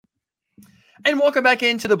And welcome back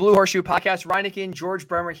into the Blue Horseshoe Podcast. Reineke and George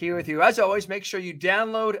Bremer here with you. As always, make sure you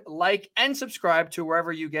download, like, and subscribe to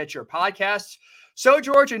wherever you get your podcasts. So,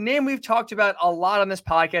 George, a name we've talked about a lot on this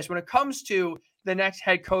podcast when it comes to the next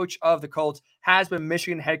head coach of the Colts has been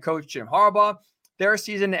Michigan head coach Jim Harbaugh. Their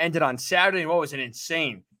season ended on Saturday, and what was an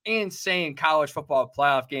insane college football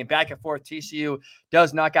playoff game. Back and forth, TCU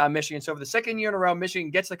does knock out Michigan. So, for the second year in a row,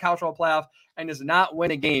 Michigan gets the college football playoff and does not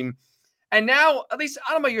win a game. And now, at least,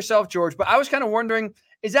 I don't know about yourself, George, but I was kind of wondering,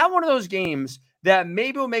 is that one of those games that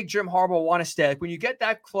maybe will make Jim Harbaugh want to stay? Like when you get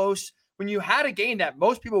that close, when you had a game that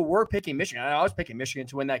most people were picking Michigan, I was picking Michigan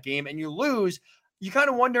to win that game, and you lose, you kind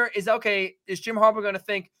of wonder, is Jim Harbaugh going to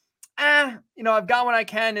think, I've got what I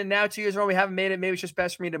can, and now 2 years ago we haven't made it. Maybe it's just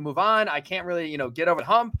best for me to move on. I can't really, get over the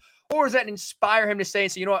hump. Or does that inspire him to stay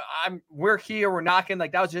and say, we're here, we're knocking.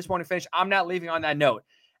 Like that was a disappointing finish. I'm not leaving on that note.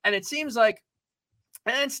 And it seems like,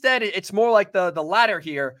 and instead, it's more like the latter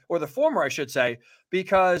here, or the former, I should say,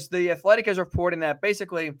 because the Athletic is reporting that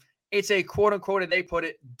basically it's a quote unquote, they put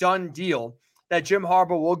it, done deal that Jim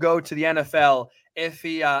Harbaugh will go to the NFL if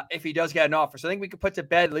he does get an offer. So I think we could put to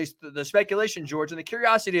bed at least the speculation, George, and the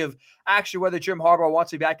curiosity of actually whether Jim Harbaugh wants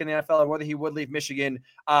to be back in the NFL and whether he would leave Michigan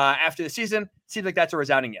after the season. Seems like that's a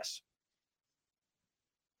resounding yes.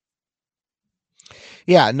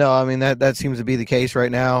 Yeah, no, I mean that seems to be the case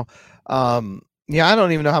right now. Yeah, I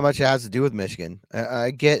don't even know how much it has to do with Michigan.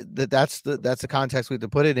 I get that that's the context we have to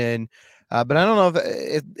put it in, but I don't know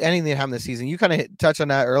if anything happened this season. You kind of touched on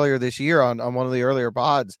that earlier this year on one of the earlier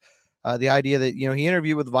pods. The idea that he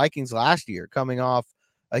interviewed with the Vikings last year, coming off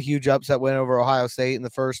a huge upset win over Ohio State in the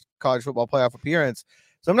first college football playoff appearance.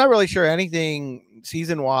 So I'm not really sure anything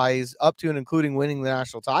season wise up to and including winning the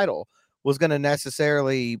national title was going to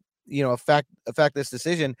necessarily affect this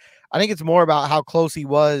decision. I think it's more about how close he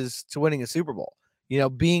was to winning a Super Bowl.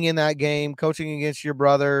 Being in that game, coaching against your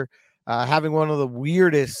brother, having one of the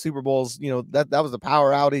weirdest Super Bowls, that was the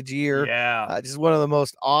power outage year. Yeah. Just one of the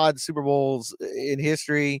most odd Super Bowls in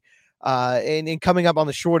history. And coming up on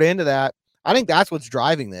the short end of that, I think that's what's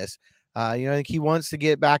driving this. I think he wants to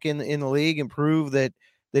get back in the league and prove that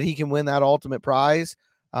he can win that ultimate prize.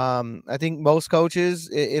 I think most coaches,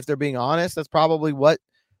 if they're being honest, that's probably what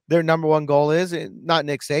their number one goal is. Not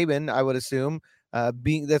Nick Saban, I would assume.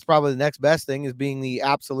 That's probably the next best thing is being the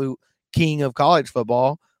absolute king of college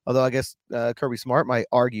football. Although I guess Kirby Smart might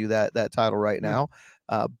argue that title right now.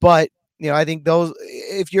 But I think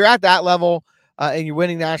if you're at that level and you're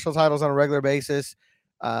winning national titles on a regular basis,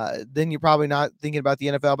 then you're probably not thinking about the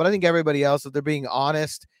NFL. But I think everybody else, if they're being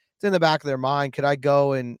honest, it's in the back of their mind. Could I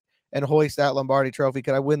go and hoist that Lombardi trophy?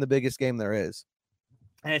 Could I win the biggest game there is?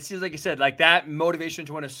 And it seems like you said, like that motivation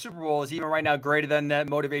to win a Super Bowl is even right now greater than that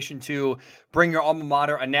motivation to bring your alma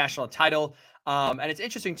mater a national title. And it's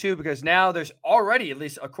interesting, too, because now there's already, at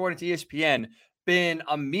least according to ESPN, been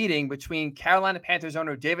a meeting between Carolina Panthers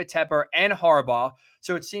owner David Tepper and Harbaugh.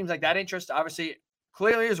 So it seems like that interest obviously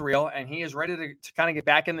clearly is real, and he is ready to kind of get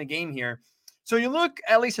back in the game here. So you look,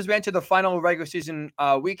 at least as we enter the final regular season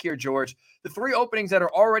week here, George, the three openings that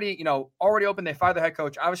are already open, they fired their head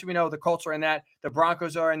coach. Obviously, we know the Colts are in that, the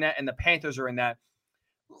Broncos are in that, and the Panthers are in that.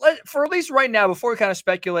 For at least right now, before we kind of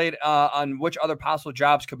speculate on which other possible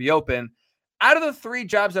jobs could be open, out of the three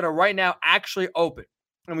jobs that are right now actually open,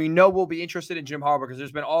 and we know we'll be interested in Jim Harbaugh because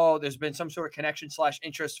there's been some sort of connection /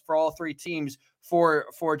 interest for all three teams for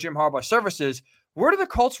Jim Harbaugh services. Where do the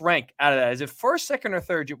Colts rank out of that? Is it first, second, or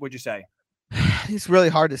third, would you say? It's really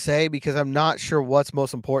hard to say because I'm not sure what's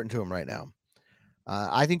most important to him right now.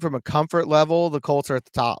 I think from a comfort level, the Colts are at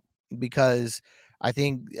the top because I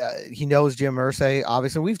think he knows Jim Irsay.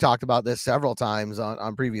 Obviously, we've talked about this several times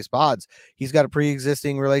on previous pods. He's got a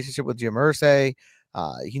pre-existing relationship with Jim Irsay.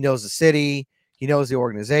 He knows the city. He knows the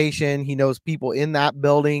organization. He knows people in that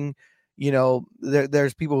building.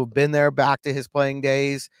 There's people who've been there back to his playing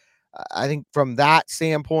days. I think from that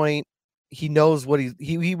standpoint, he knows what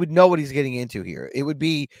he would know what he's getting into here. It would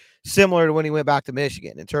be similar to when he went back to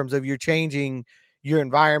Michigan in terms of you're changing your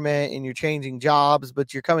environment and you're changing jobs,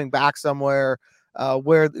 but you're coming back somewhere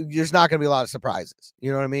where there's not going to be a lot of surprises. You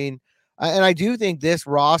know what I mean? And I do think this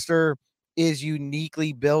roster is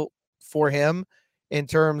uniquely built for him in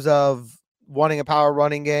terms of wanting a power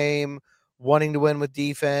running game, wanting to win with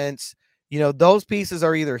defense. Those pieces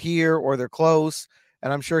are either here or they're close.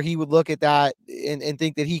 And I'm sure he would look at that and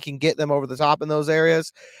think that he can get them over the top in those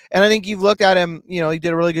areas. And I think you've looked at him, he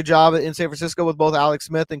did a really good job in San Francisco with both Alex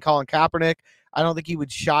Smith and Colin Kaepernick. I don't think he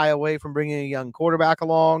would shy away from bringing a young quarterback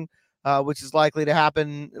along, which is likely to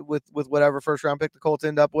happen with whatever first round pick the Colts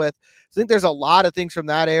end up with. So I think there's a lot of things from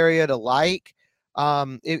that area to like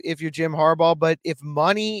if you're Jim Harbaugh. But if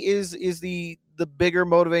money is the the bigger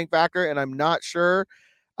motivating factor, and I'm not sure.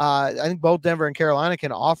 I think both Denver and Carolina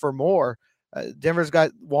can offer more. Denver's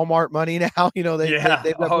got Walmart money now. They've got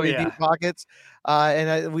pretty deep pockets.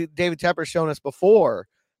 And David Tepper's shown us before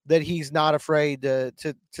that he's not afraid to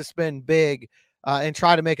spend big and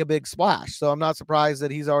try to make a big splash. So I'm not surprised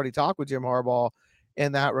that he's already talked with Jim Harbaugh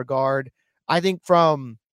in that regard. I think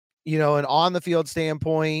from, an on the field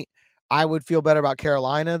standpoint, I would feel better about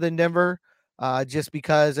Carolina than Denver, just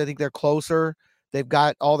because I think they're closer. They've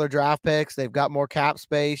got all their draft picks. They've got more cap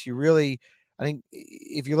space. I think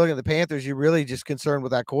if you're looking at the Panthers, you're really just concerned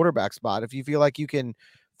with that quarterback spot. If you feel like you can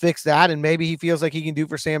fix that, and maybe he feels like he can do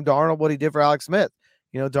for Sam Darnold what he did for Alex Smith.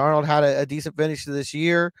 Darnold had a decent finish to this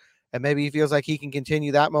year, and maybe he feels like he can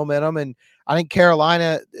continue that momentum. And I think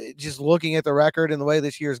Carolina, just looking at the record and the way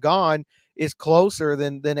this year's gone, is closer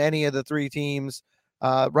than any of the three teams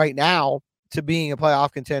right now to being a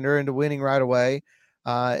playoff contender and to winning right away.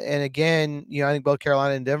 And again, I think both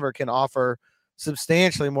Carolina and Denver can offer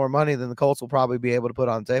substantially more money than the Colts will probably be able to put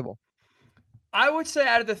on the table. I would say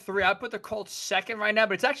out of the three, I'd put the Colts second right now,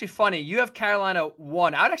 but it's actually funny. You have Carolina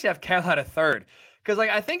one. I would actually have Carolina third, because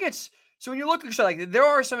I think it's so when you look at there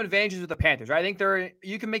are some advantages with the Panthers, right? I think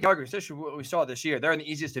you can make arguments, especially what we saw this year. They're in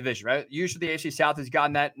the easiest division, right? Usually the AFC South has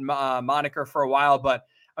gotten that moniker for a while, but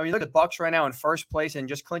I mean, you look at the Bucs right now in first place and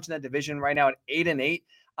just clinching that division right now at 8-8.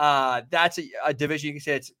 That's a division you can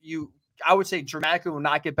say I would say dramatically will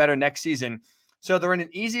not get better next season. So they're in an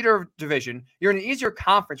easier division. You're in an easier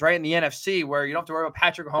conference, right, in the NFC, where you don't have to worry about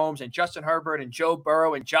Patrick Mahomes and Justin Herbert and Joe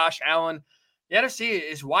Burrow and Josh Allen. The NFC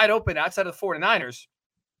is wide open outside of the 49ers,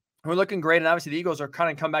 who are looking great. And obviously the Eagles are kind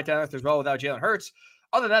of come back down to earth as well without Jalen Hurts.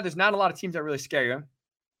 Other than that, there's not a lot of teams that really scare you.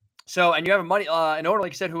 So, and you have an owner,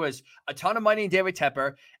 like you said, who has a ton of money in David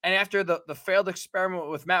Tepper. And after the failed experiment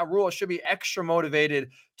with Matt Rule, should be extra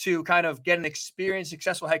motivated to kind of get an experienced,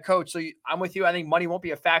 successful head coach. So I'm with you. I think money won't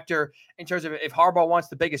be a factor in terms of if Harbaugh wants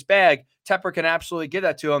the biggest bag, Tepper can absolutely give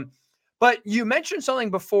that to him. But you mentioned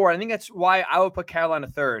something before. I think that's why I would put Carolina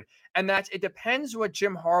third. And that's it depends what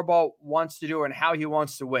Jim Harbaugh wants to do and how he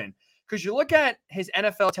wants to win. Because you look at his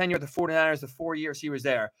NFL tenure with the 49ers, the 4 years he was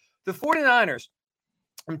there. The 49ers,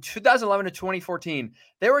 from 2011 to 2014,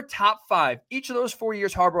 they were top 5. Each of those 4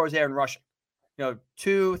 years, Harbaugh was there in rushing.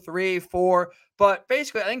 2, 3, 4. But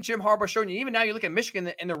basically, I think Jim Harbaugh showing you, even now you look at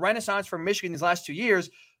Michigan and the renaissance for Michigan these last 2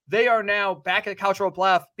 years, they are now back at the College Football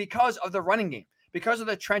Playoff because of the running game, because of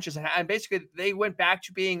the trenches. And basically, they went back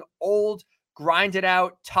to being old, grinded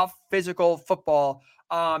out, tough, physical football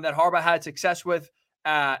that Harbaugh had success with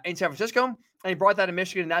in San Francisco. And he brought that in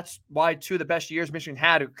Michigan, and that's why 2 of the best years Michigan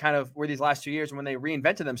had kind of were these last 2 years when they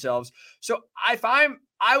reinvented themselves. So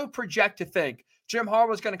I would project to think Jim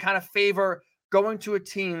Harbaugh is going to kind of favor going to a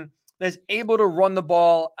team that's able to run the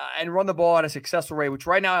ball and run the ball at a successful rate, which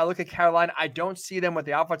right now I look at Carolina, I don't see them with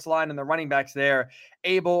the offensive line and the running backs there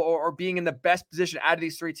able or being in the best position out of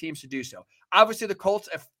these 3 teams to do so. Obviously, the Colts,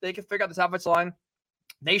 if they can figure out this offensive line,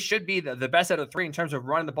 they should be the best out of the 3 in terms of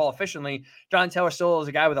running the ball efficiently. John Taylor still is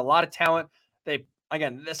a guy with a lot of talent.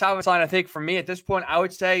 This offensive line, I think for me at this point, I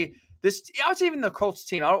would say even the Colts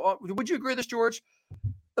team. Would you agree with this, George?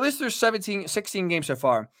 At least there's 16 games so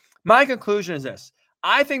far. My conclusion is this.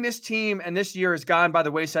 I think this team and this year has gone by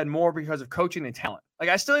the wayside more because of coaching and talent.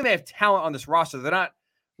 I still think they have talent on this roster. They're not,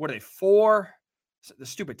 what are they, 4? The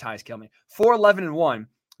stupid ties kill me. 4-11-1.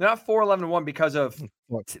 They're not 4-11-1 because of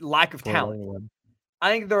lack of talent.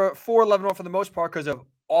 I think they're 4-11-1 for the most part because of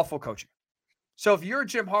awful coaching. So if you're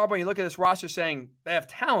Jim Harbaugh and you look at this roster saying they have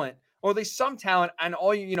talent, or at least some talent, and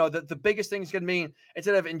all the biggest thing is going to be,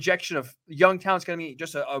 instead of injection of young talent, it's going to be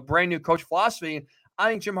just a brand new coach philosophy. I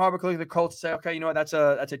think Jim Harbaugh could look at the Colts and say, okay, that's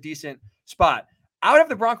a decent spot. I would have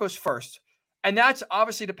the Broncos first, and that's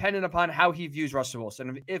obviously dependent upon how he views Russell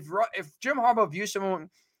Wilson. If Jim Harbaugh views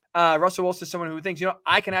Russell Wilson as someone who thinks,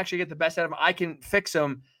 I can actually get the best out of him, I can fix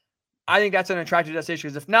him, I think that's an attractive destination,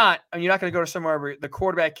 because if not, you're not going to go to somewhere where the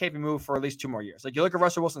quarterback can't be moved for at least 2 more years. You look at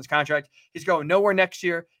Russell Wilson's contract, he's going nowhere next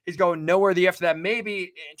year. He's going nowhere the year after that. Maybe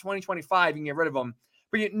in 2025 you can get rid of him.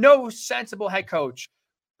 But no sensible head coach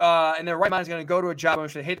in their right mind is going to go to a job in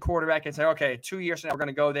which they hate the quarterback and say, okay, 2 years from now we're going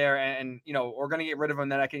to go there and we're going to get rid of him.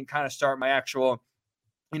 Then I can kind of start my actual,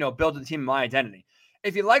 build the team, my identity.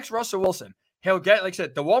 If he likes Russell Wilson, he'll get, like I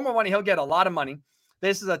said, the Walmart money, he'll get a lot of money.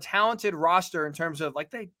 This is a talented roster in terms of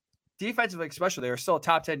defensively, especially, they're still a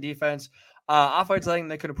top 10 defense. Offensively, I think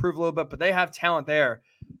they could improve a little bit, but they have talent there.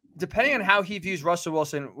 Depending on how he views Russell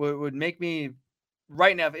Wilson would make me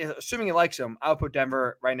right now, assuming he likes him, I'll put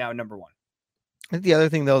Denver right now number 1. I think the other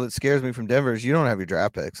thing, though, that scares me from Denver is you don't have your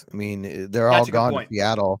draft picks. I mean, they're all gone to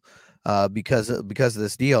Seattle. because of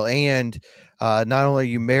this deal. And not only are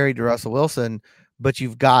you married to Russell Wilson, but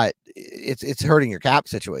you've got it's hurting your cap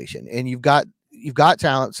situation, and you've got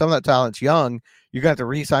talent. Some of that talent's young. You're going to have to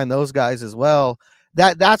re-sign those guys as well.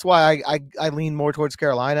 That's why I lean more towards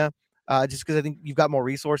Carolina, just because I think you've got more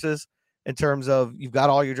resources in terms of you've got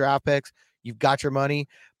all your draft picks, you've got your money.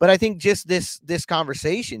 But I think just this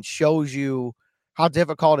conversation shows you how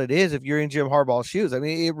difficult it is if you're in Jim Harbaugh's shoes. I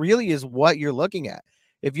mean, it really is what you're looking at.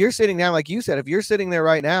 If you're sitting down, like you said, if you're sitting there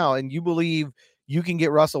right now and you believe you can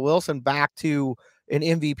get Russell Wilson back to an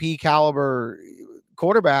MVP caliber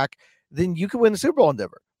quarterback, then you can win the Super Bowl in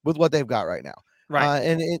Denver with what they've got right now. Right.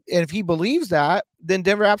 And if he believes that, then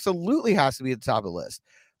Denver absolutely has to be at the top of the list.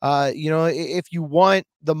 If you want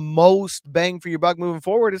the most bang for your buck moving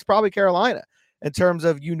forward, it's probably Carolina in terms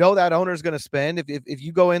of, that owner is going to spend. If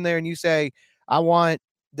you go in there and you say, I want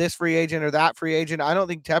this free agent or that free agent, I don't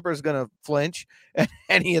think Tepper is going to flinch at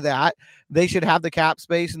any of that. They should have the cap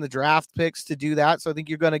space and the draft picks to do that. So I think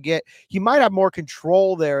you're going to he might have more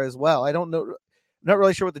control there as well. I don't know. I'm not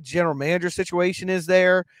really sure what the general manager situation is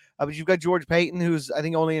there, but you've got George Payton, who's I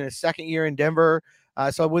think only in his second year in Denver.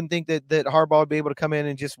 So I wouldn't think that Harbaugh would be able to come in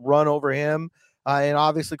and just run over him. And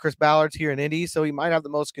obviously Chris Ballard's here in Indy, so he might have the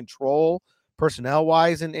most control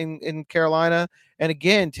personnel-wise in Carolina. And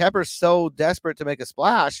again, Tepper's so desperate to make a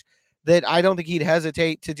splash that I don't think he'd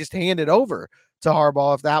hesitate to just hand it over to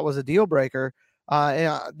Harbaugh if that was a deal breaker.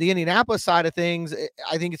 The Indianapolis side of things,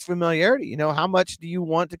 I think it's familiarity. How much do you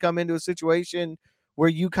want to come into a situation where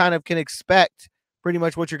you kind of can expect pretty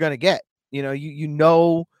much what you're going to get?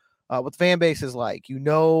 What the fan base is like,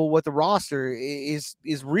 what the roster is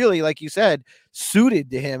really, like you said,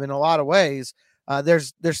 suited to him in a lot of ways.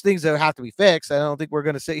 There's things that have to be fixed. I don't think we're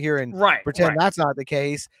going to sit here and pretend that's not the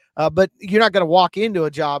case. But you're not going to walk into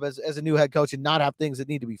a job as a new head coach and not have things that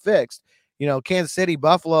need to be fixed. Kansas City,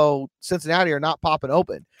 Buffalo, Cincinnati are not popping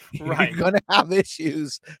open. Right. You're going to have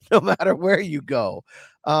issues no matter where you go.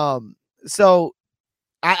 So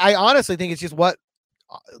I honestly think it's just what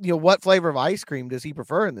flavor of ice cream does he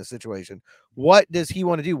prefer in this situation? What does he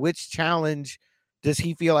want to do? Which challenge does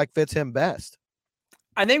he feel like fits him best?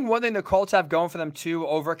 I think one thing the Colts have going for them too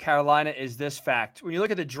over Carolina is this fact. When you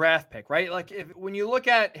look at the draft pick, right? Like when you look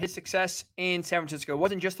at his success in San Francisco, it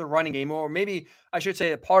wasn't just the running game, or maybe I should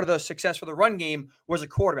say a part of the success for the run game was a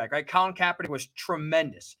quarterback, right? Colin Kaepernick was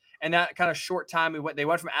tremendous. And that kind of short time they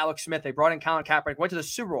went from Alex Smith, they brought in Colin Kaepernick, went to the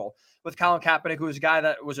Super Bowl with Colin Kaepernick, who was a guy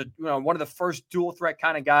that was one of the first dual threat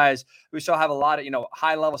kind of guys we saw have a lot of,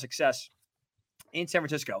 high level success in San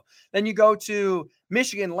Francisco. Then you go to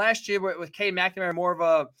Michigan last year with Cade McNamara, more of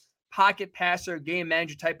a pocket passer, game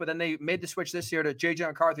manager type, but then they made the switch this year to J.J.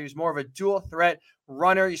 McCarthy, who's more of a dual threat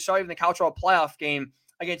runner. You saw even the College Football Playoff game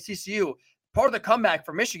against TCU. Part of the comeback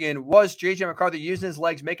for Michigan was J.J. McCarthy using his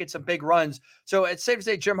legs, making some big runs. So it's safe to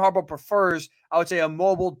say Jim Harbaugh prefers, I would say, a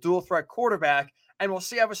mobile dual threat quarterback. And we'll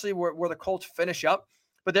see, obviously, where the Colts finish up.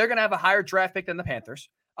 But they're going to have a higher draft pick than the Panthers,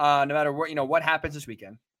 no matter what happens this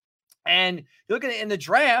weekend. And you look at it in the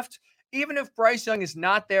draft, even if Bryce Young is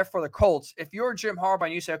not there for the Colts, if you're Jim Harbaugh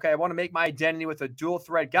and you say, okay, I want to make my identity with a dual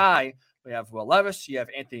threat guy, we have Will Levis, you have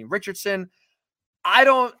Anthony Richardson.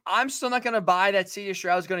 I'm still not going to buy that C.J.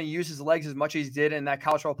 Stroud is going to use his legs as much as he did in that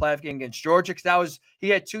College Football Playoff game against Georgia, because he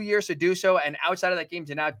had 2 years to do so, and outside of that game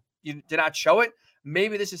did not show it.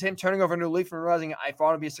 Maybe this is him turning over a new leaf and realizing if I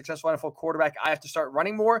want to be a successful NFL quarterback, I have to start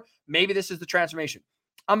running more. Maybe this is the transformation.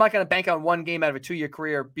 I'm not going to bank on one game out of a 2-year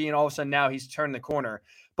career being all of a sudden now he's turned the corner.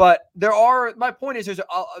 But my point is there's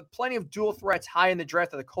plenty of dual threats high in the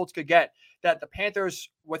draft that the Colts could get that the Panthers,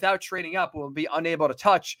 without trading up, will be unable to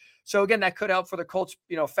touch. So again, that could help for the Colts,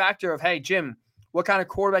 factor of, hey, Jim, what kind of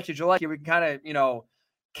quarterback did you like? We can kind of,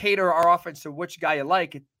 cater our offense to which guy you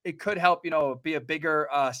like. It could help, be a bigger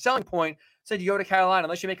selling point. So you go to Carolina,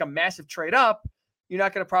 unless you make a massive trade up, you're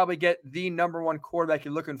not going to probably get the number one quarterback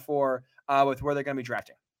you're looking for with where they're going to be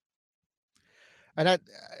drafting. And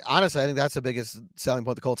honestly, I think that's the biggest selling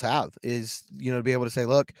point the Colts have is, to be able to say,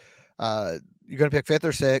 look, you're going to pick 5th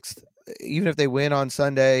or 6th. Even if they win on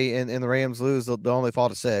Sunday and the Rams lose, they'll only fall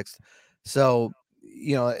to 6th. So,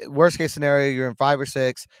 worst case scenario, you're in 5 or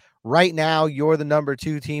 6. Right now, you're the number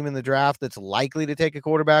 2 team in the draft that's likely to take a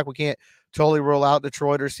quarterback. We can't totally rule out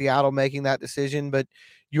Detroit or Seattle making that decision, but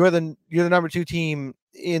you're the number 2 team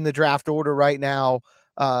in the draft order right now,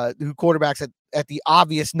 who quarterbacks at the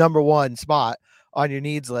obvious number 1 spot on your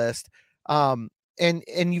needs list. And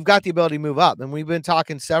you've got the ability to move up. And we've been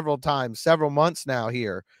talking several months now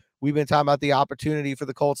here. We've been talking about the opportunity for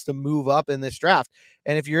the Colts to move up in this draft.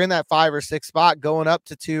 And if you're in that 5 or 6 spot, going up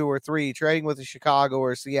to 2 or 3, trading with a Chicago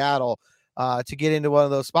or Seattle to get into one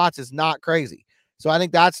of those spots is not crazy. So I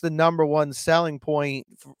think that's the number one selling point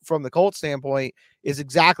from the Colts standpoint, is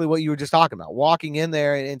exactly what you were just talking about. Walking in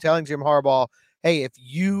there and telling Jim Harbaugh, hey, if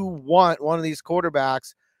you want one of these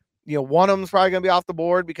quarterbacks, one of them's probably going to be off the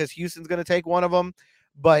board because Houston's going to take one of them.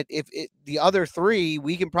 But if the other three,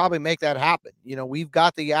 we can probably make that happen. We've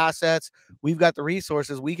got the assets, we've got the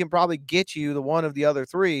resources. We can probably get you the one of the other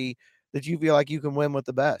three that you feel like you can win with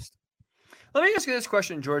the best. Let me ask you this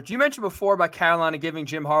question, George. You mentioned before about Carolina giving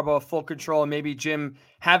Jim Harbaugh full control, and maybe Jim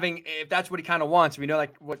having, if that's what he kind of wants, we know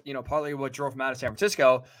like what, partly what drove him out of San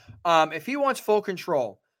Francisco. If he wants full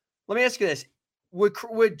control, let me ask you this.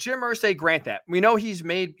 Would Jim Irsay grant that? We know he's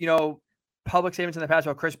made, public statements in the past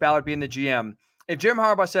about Chris Ballard being the GM. If Jim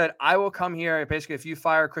Harbaugh said, I will come here, basically, if you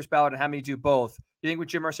fire Chris Ballard and have me do both, you think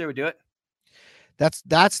Jim Irsay would do it?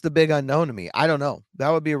 That's the big unknown to me. I don't know. That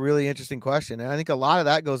would be a really interesting question. And I think a lot of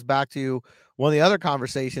that goes back to one of the other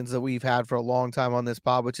conversations that we've had for a long time on this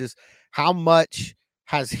pod, which is how much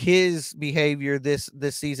has his behavior this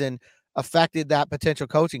season affected that potential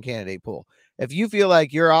coaching candidate pool. If you feel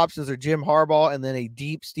like your options are Jim Harbaugh and then a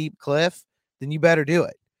deep, steep cliff, then you better do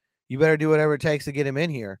it. You better do whatever it takes to get him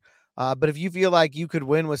in here. But if you feel like you could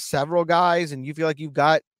win with several guys and you feel like you've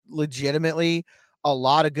got legitimately a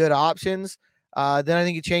lot of good options, then I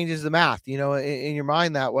think it changes the math, in your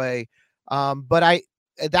mind that way. But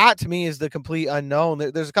that to me is the complete unknown.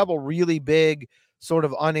 There's a couple really big sort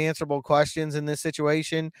of unanswerable questions in this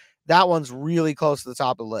situation. That one's really close to the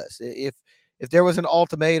top of the list. If there was an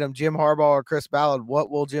ultimatum, Jim Harbaugh or Chris Ballard, what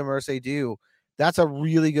will Jim Irsay do? That's a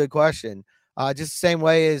really good question. Just the same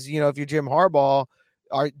way as, if you're Jim Harbaugh,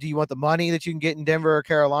 do you want the money that you can get in Denver or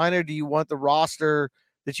Carolina? Or do you want the roster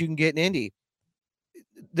that you can get in Indy?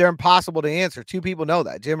 They're impossible to answer. Two people know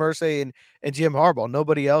that, Jim Irsay and Jim Harbaugh.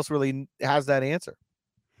 Nobody else really has that answer.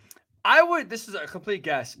 This is a complete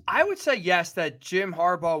guess. I would say yes, that Jim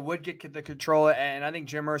Harbaugh would get the control, and I think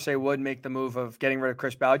Jim Irsay would make the move of getting rid of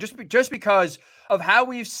Chris Ballard, just because of how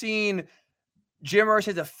we've seen Jim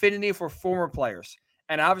Irsay's affinity for former players,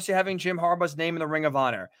 and obviously having Jim Harbaugh's name in the Ring of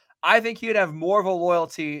Honor. I think he'd have more of a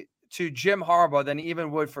loyalty to Jim Harbaugh than he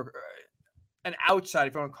even would for an outside,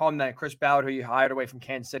 if you want to call him that, Chris Ballard, who you hired away from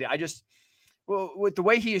Kansas City. With the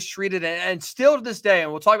way he is treated, and still to this day,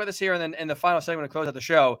 and we'll talk about this here in the final segment to close out the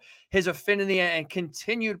show, his affinity and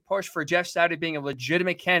continued push for Jeff Saturday being a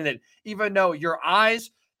legitimate candidate, even though your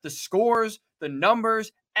eyes, the scores, the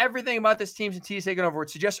numbers, everything about this team's and team's taking over would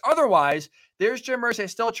suggest otherwise. There's Jim Irsay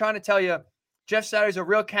still trying to tell you Jeff Saturday's a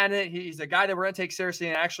real candidate. He's a guy that we're going to take seriously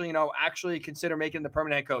and actually consider making the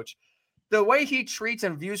permanent head coach. The way he treats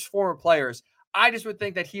and views former players, I just would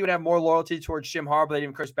think that he would have more loyalty towards Jim Harbaugh than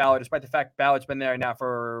even Chris Ballard, despite the fact Ballard's been there now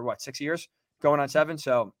for 6 years, going on 7.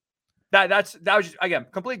 So that was just, again,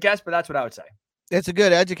 complete guess, but that's what I would say. It's a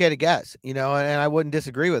good educated guess, and I wouldn't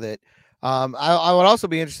disagree with it. I would also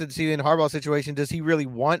be interested to see in Harbaugh's situation, does he really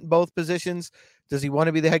want both positions? Does he want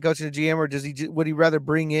to be the head coach and the GM, or would he rather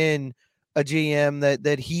bring in a GM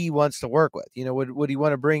that he wants to work with? Would he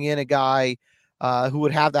want to bring in a guy who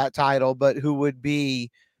would have that title, but who would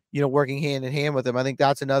be, working hand in hand with him? I think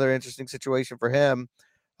that's another interesting situation for him.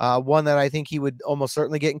 One that I think he would almost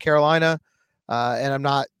certainly get in Carolina. And I'm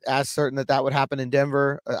not as certain that would happen in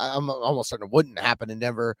Denver. I'm almost certain it wouldn't happen in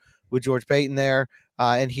Denver with George Paton there.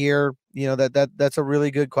 And here, that's a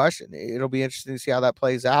really good question. It'll be interesting to see how that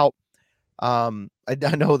plays out. I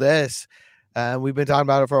know this. We've been talking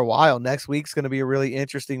about it for a while. Next week's going to be a really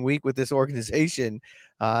interesting week with this organization.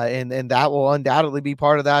 And that will undoubtedly be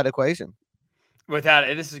part of that equation. With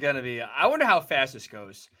that, this is going to be, I wonder how fast this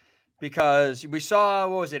goes, because we saw,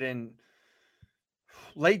 what was it, in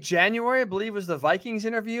late January, I believe was the Vikings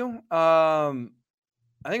interview. I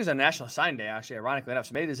think it was on National Signing Day, actually, ironically enough.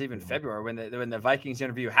 So maybe it's even February when the Vikings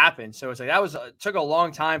interview happened. So it's like took a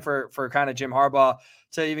long time for kind of Jim Harbaugh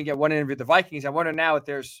to even get one interview with the Vikings. I wonder now if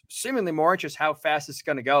there's seemingly more interest how fast it's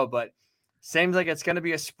going to go, but seems like it's going to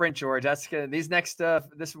be a sprint, George.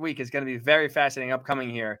 This week is going to be very fascinating upcoming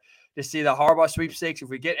here to see the Harbaugh sweepstakes. If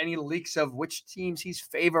we get any leaks of which teams he's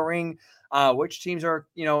favoring, which teams are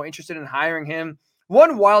interested in hiring him.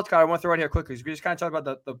 One wild card I want to throw out here quickly, because we just kind of talked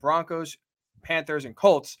about the Broncos, Panthers, and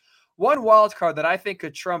Colts. One wild card that I think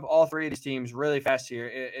could trump all three of these teams really fast here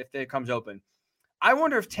if it comes open. I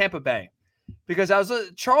wonder if Tampa Bay, because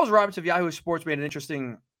Charles Roberts of Yahoo Sports made an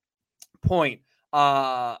interesting point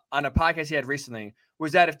on a podcast he had recently,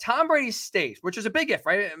 was that if Tom Brady stays, which is a big if,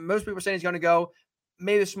 right? Most people are saying he's going to go,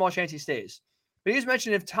 maybe a small chance he stays. But he's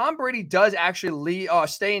mentioned if Tom Brady does actually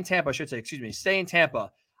stay in Tampa, stay in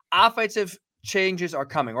Tampa, offensive changes are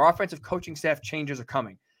coming, or offensive coaching staff changes are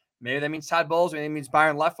coming. Maybe that means Todd Bowles, maybe that means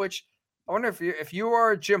Byron Leftwich. I wonder if you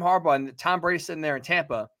are Jim Harbaugh and Tom Brady's sitting there in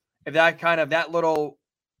Tampa, if that little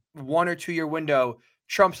 1 or 2 year window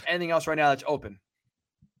trumps anything else right now that's open.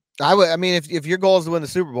 I mean, if your goal is to win the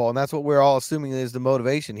Super Bowl, and that's what we're all assuming is the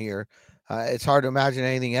motivation here, it's hard to imagine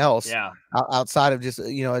anything else outside of just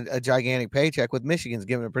a gigantic paycheck. With Michigan's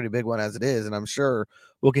giving a pretty big one as it is, and I'm sure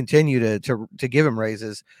we'll continue to give him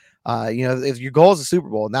raises. If your goal is the Super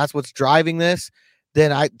Bowl and that's what's driving this,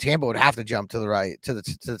 then Tampa would have to jump to the right to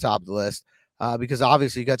the top of the list because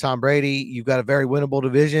obviously you got Tom Brady, you've got a very winnable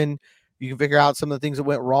division. You can figure out some of the things that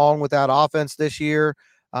went wrong with that offense this year.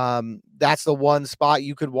 That's the one spot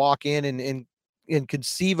you could walk in and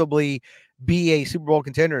conceivably be a Super Bowl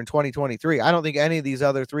contender in 2023. I don't think any of these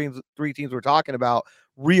other three teams we're talking about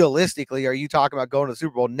realistically are you talking about going to the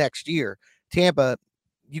Super Bowl next year. Tampa,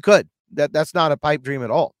 you could. That's not a pipe dream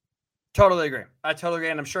at all. Totally agree. I totally agree.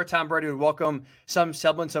 And I'm sure Tom Brady would welcome some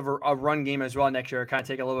semblance of a run game as well next year, kind of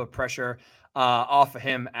take a little bit of pressure off of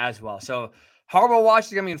him as well. So Harbaugh watch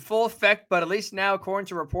is going to be in full effect, but at least now, according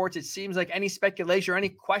to reports, it seems like any speculation or any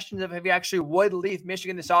questions of if he actually would leave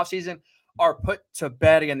Michigan this offseason are put to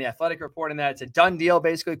bed. Again, the Athletic reporting that it's a done deal,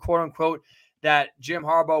 basically, quote unquote, that Jim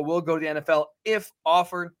Harbaugh will go to the NFL if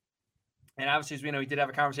offered. And obviously, as we know, he did have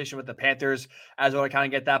a conversation with the Panthers as well to kind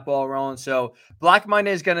of get that ball rolling. So Black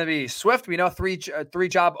Monday is going to be swift. We know three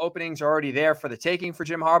job openings are already there for the taking for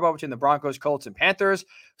Jim Harbaugh between the Broncos, Colts, and Panthers.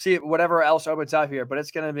 See whatever else opens up here, but it's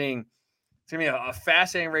going to be a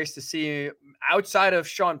fascinating race to see outside of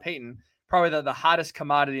Sean Payton, probably the hottest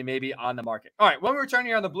commodity maybe on the market. All right, when we return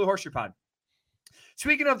here on the Blue Horseshoe Pod,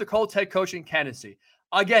 speaking of the Colts head coaching candidacy,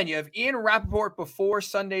 again, you have Ian Rappaport before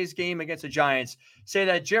Sunday's game against the Giants say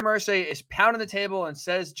that Jim Irsay is pounding the table and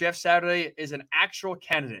says Jeff Saturday is an actual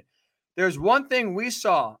candidate. There's one thing we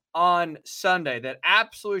saw on Sunday that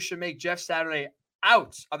absolutely should make Jeff Saturday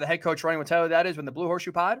out of the head coach running. We'll tell you what that is when the Blue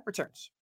Horseshoe Pod returns.